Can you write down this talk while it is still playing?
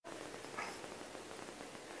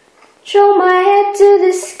Throw my head to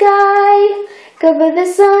the sky, cover the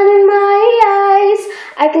sun in my eyes.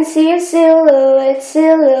 I can see your silhouette,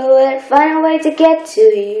 silhouette, find a way to get to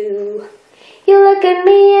you. You look at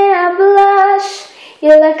me and I blush,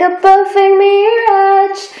 you're like a perfect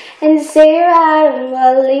mirage. And to say you're out of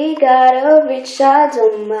Wally, gotta reach, I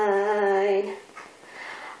don't mind.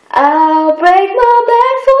 I'll break my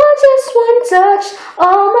back for just one touch,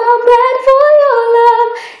 all my blood for your love.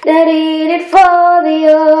 Not eat it for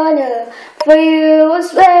the honor, for you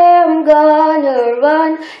is where I'm gonna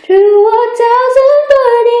run. Through 1,000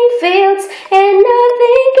 burning fields, and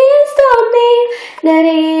nothing can stop me. Not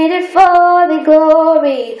eat it for the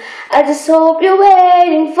glory, I just hope you're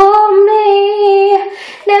waiting for me.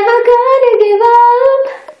 Never gonna give up,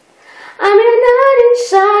 I'm your knight in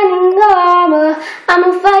shining armor.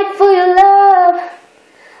 I'ma fight for your love,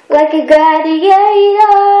 like a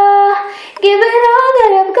gladiator. Give it all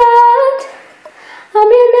that I've got. I'm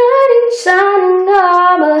your knight in shining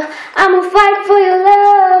armor. I'ma fight for your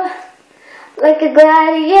love, like a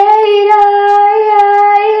gladiator.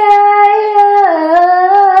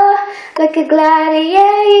 Like a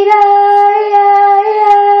gladiator.